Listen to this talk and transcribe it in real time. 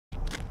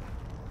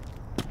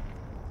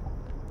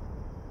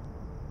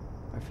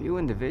few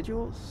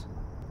individuals?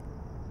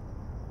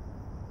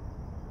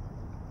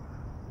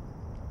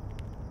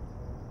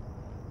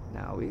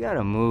 Now we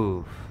gotta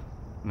move,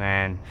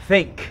 man.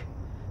 Think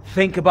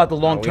about the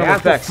long-term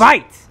effects. We have to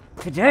fight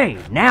today,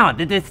 now.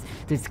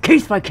 This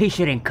case-by-case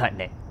shit ain't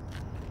cutting it.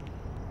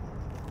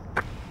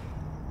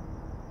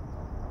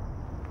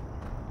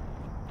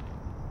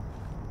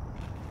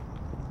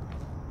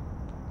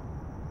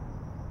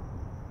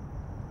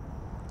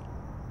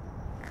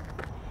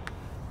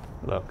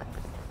 Look,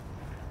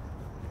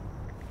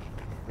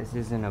 this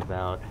isn't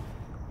about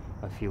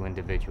a few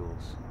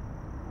individuals.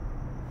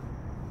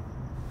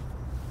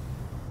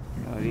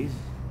 You know,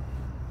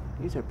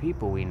 these are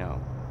people we know.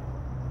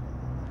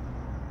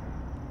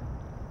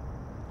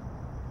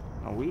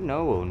 Now, we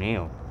know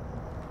O'Neill.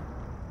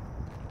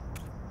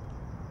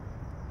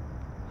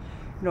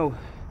 You know,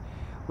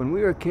 when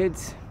we were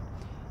kids,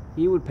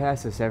 he would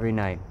pass us every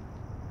night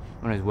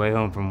on his way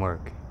home from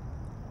work.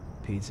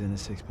 Pizza in a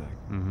six-pack.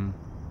 Mm-hmm.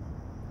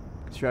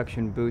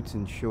 Construction boots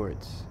and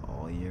shorts.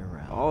 All year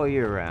round. All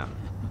year round.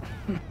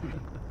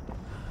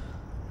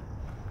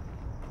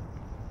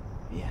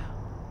 Yeah.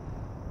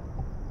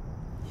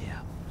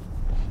 Yeah.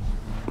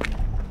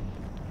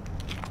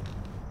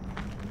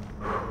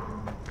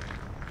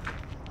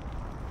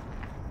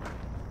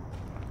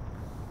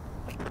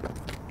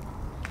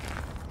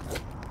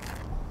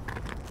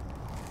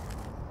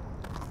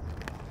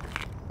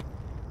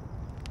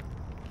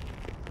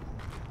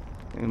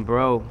 And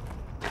bro,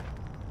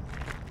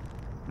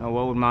 now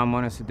what would Mom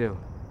want us to do?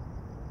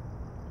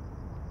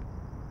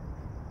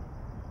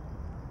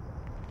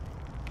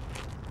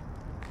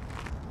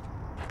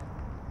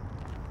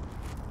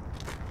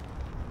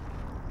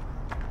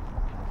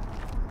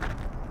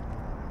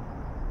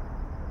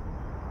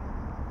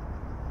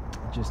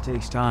 It just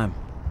takes time.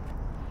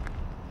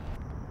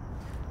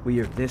 We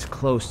are this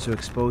close to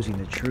exposing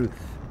the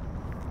truth.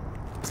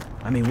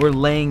 I mean, we're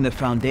laying the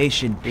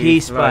foundation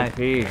piece by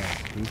piece. Yeah,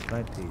 piece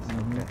by piece.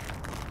 Mm-hmm.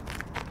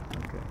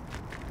 Okay.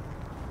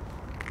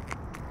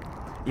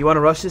 You want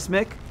to rush this,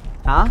 Mick?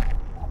 Huh?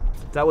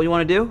 Is that what you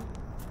want to do?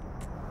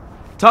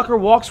 Tucker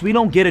walks, we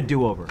don't get a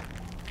do-over.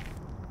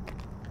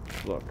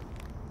 Look,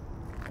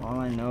 all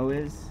I know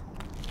is,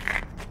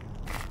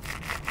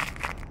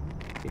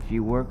 if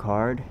you work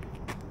hard,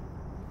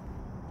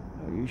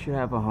 you should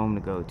have a home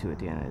to go to at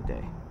the end of the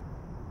day.